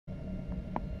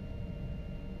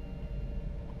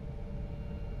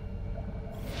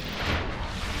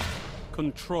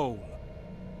control.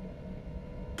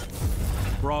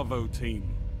 Bravo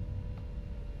team.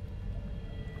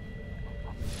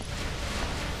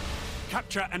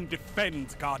 Capture and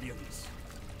defend, Guardians.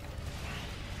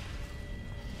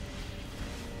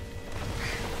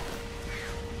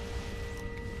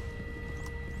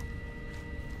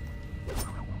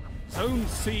 Zone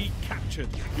C captured.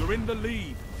 You're in the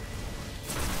lead.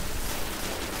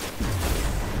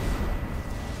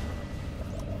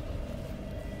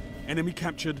 Enemy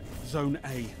captured Zone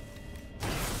A.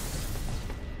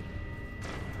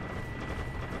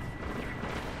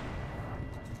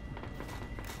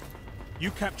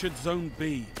 You captured Zone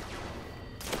B.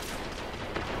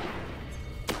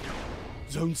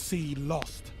 Zone C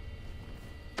lost.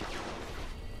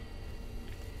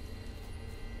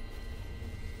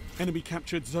 Enemy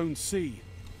captured Zone C.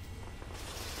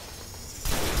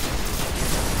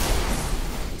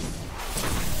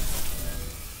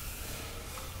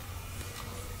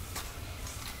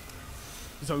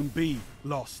 Zone B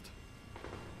lost.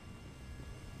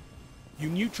 You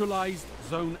neutralized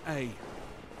Zone A.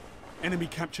 Enemy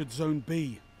captured Zone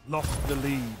B. Lost the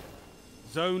lead.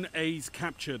 Zone A's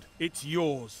captured. It's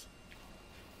yours.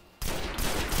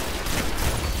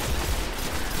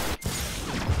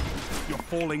 You're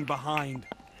falling behind.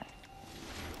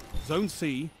 Zone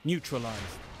C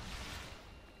neutralized.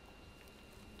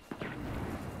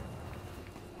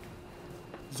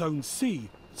 Zone C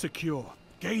secure.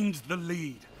 Gained the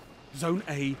lead. Zone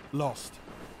A lost.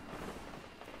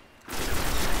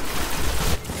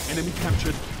 Enemy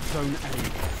captured Zone A.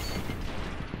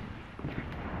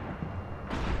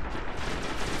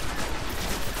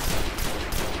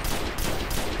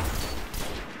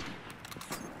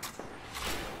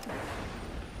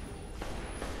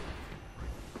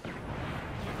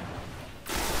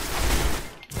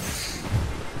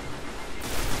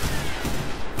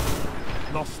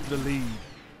 Lost the lead.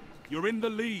 You're in the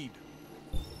lead.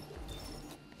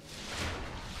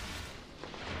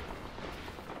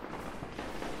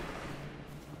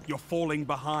 You're falling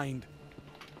behind.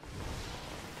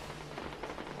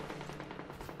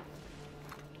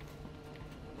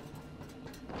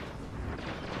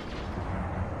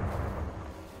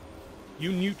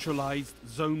 You neutralized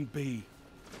Zone B.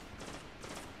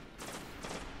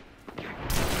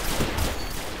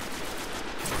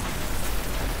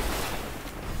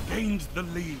 Gained the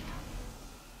lead.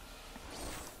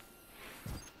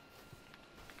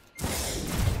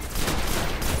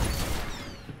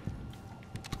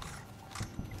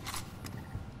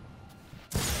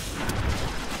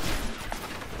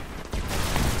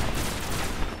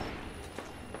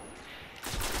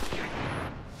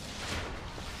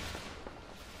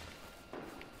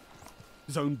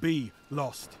 Zone B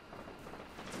lost.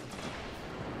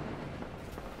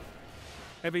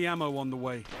 Heavy ammo on the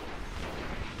way.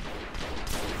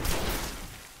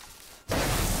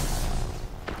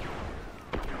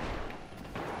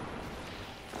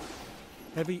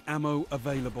 Heavy ammo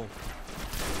available.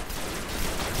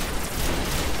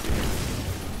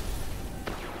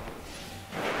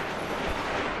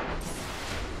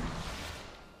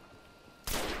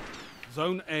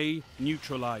 Zone A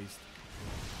neutralized.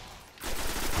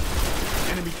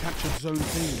 Enemy captured Zone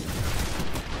B.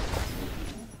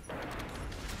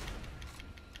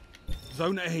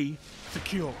 Zone A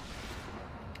secure.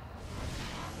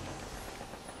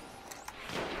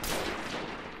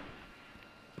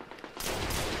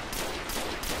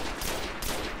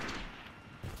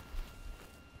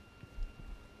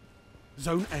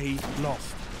 Zone A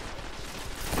lost.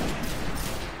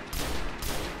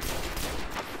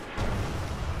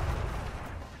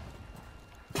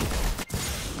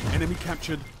 Enemy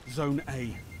captured Zone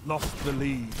A. Lost the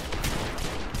lead.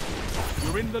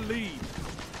 You're in the lead.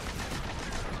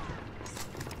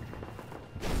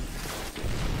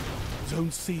 Zone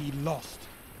C lost.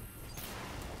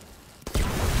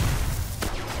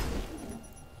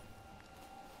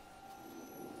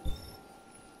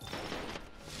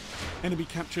 Enemy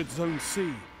captured Zone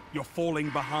C. You're falling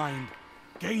behind.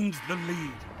 Gained the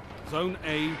lead. Zone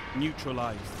A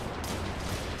neutralized.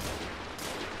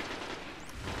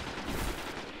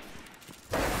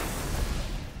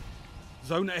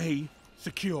 Zone A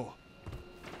secure.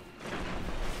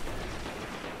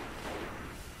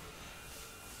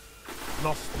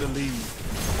 Lost the lead.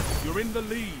 You're in the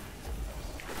lead.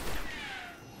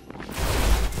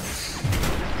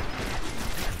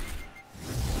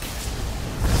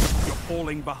 You're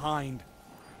falling behind.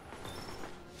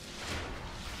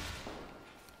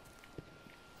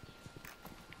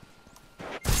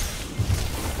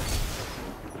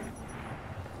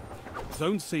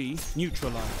 Zone C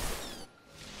neutralized.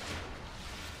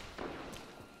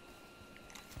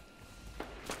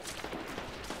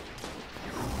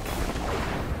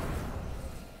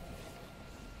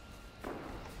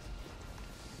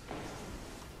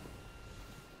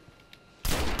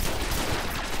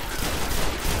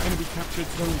 captured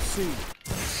Zone C.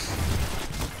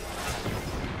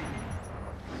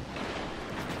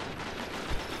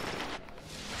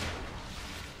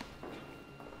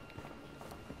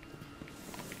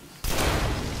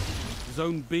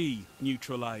 Zone B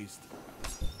neutralized.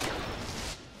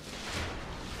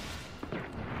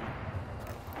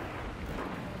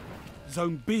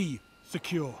 Zone B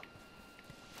secure.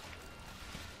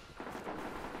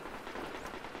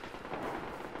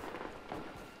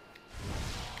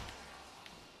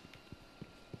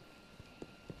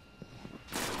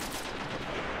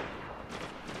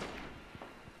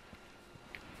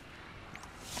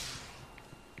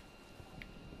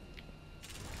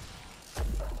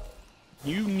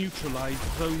 You neutralized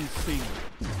Zone C.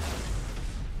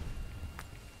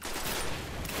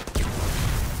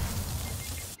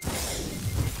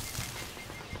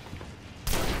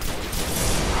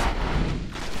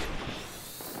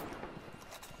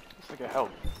 Looks like it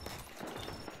helped.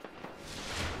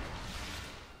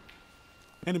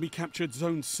 Enemy captured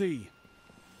Zone C.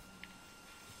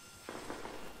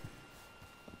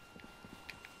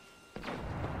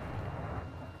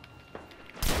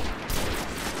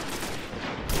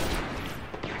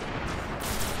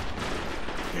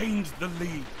 Gained the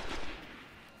lead.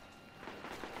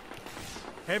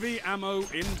 Heavy ammo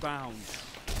inbound.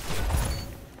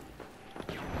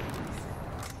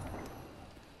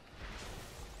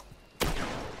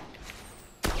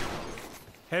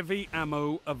 Heavy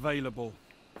ammo available.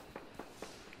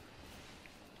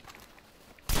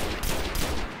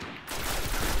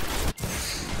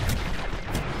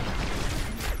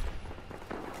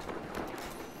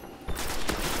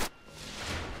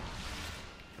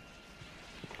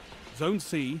 Zone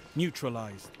C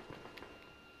neutralized.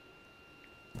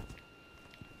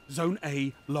 Zone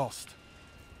A lost.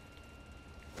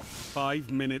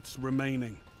 5 minutes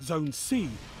remaining. Zone C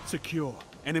secure.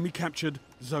 Enemy captured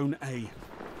Zone A.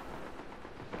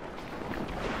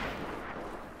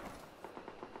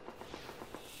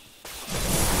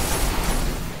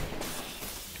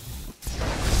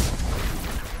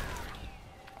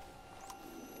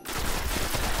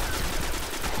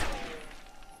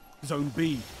 Zone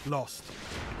B lost.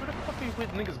 Where the fuck are you with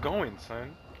niggas going,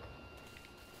 son?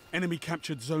 Enemy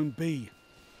captured Zone B.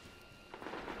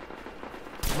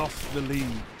 Lost the lead.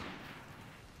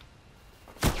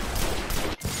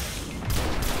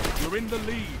 You're in the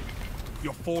lead.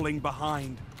 You're falling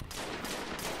behind.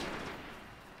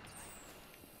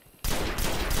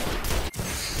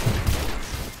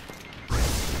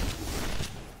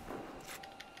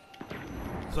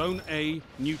 Zone A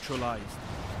neutralized.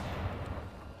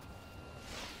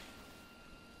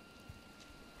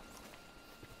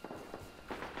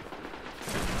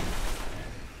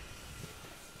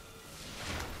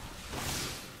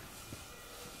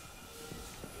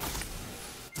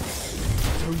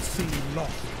 Zone C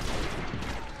lost.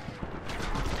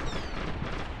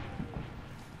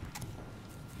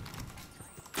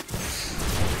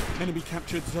 Enemy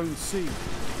captured Zone C.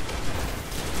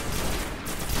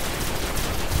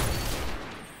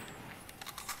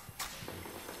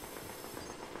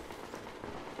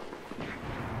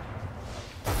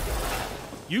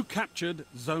 You captured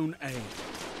Zone A.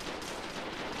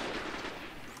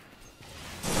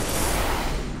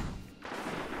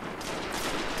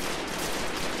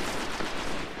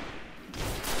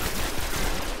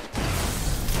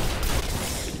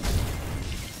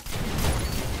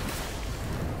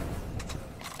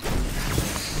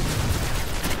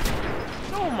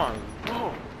 Oh my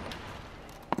god.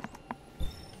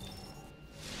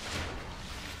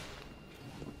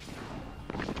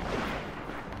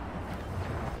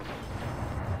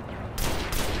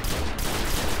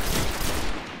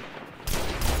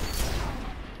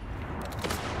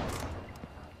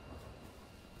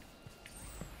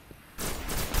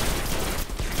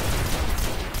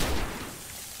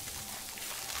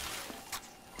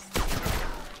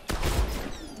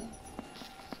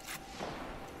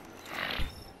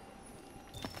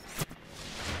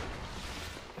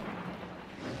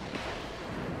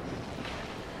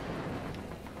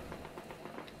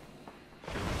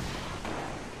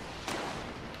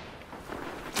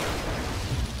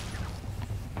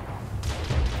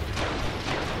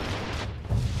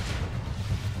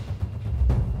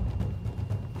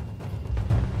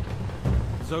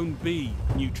 Zone B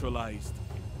neutralized.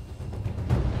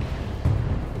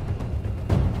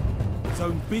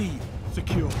 Zone B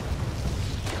secure.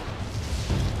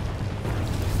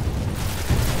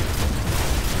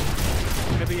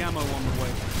 Heavy ammo on the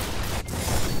way.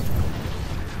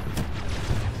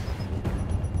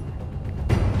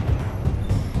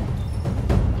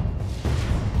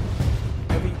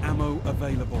 Heavy ammo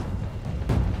available.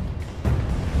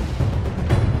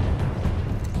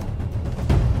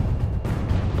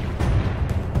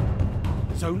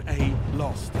 Zone A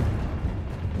lost.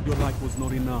 Your light was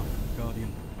not enough,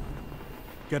 Guardian.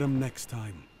 Get 'em next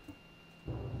time.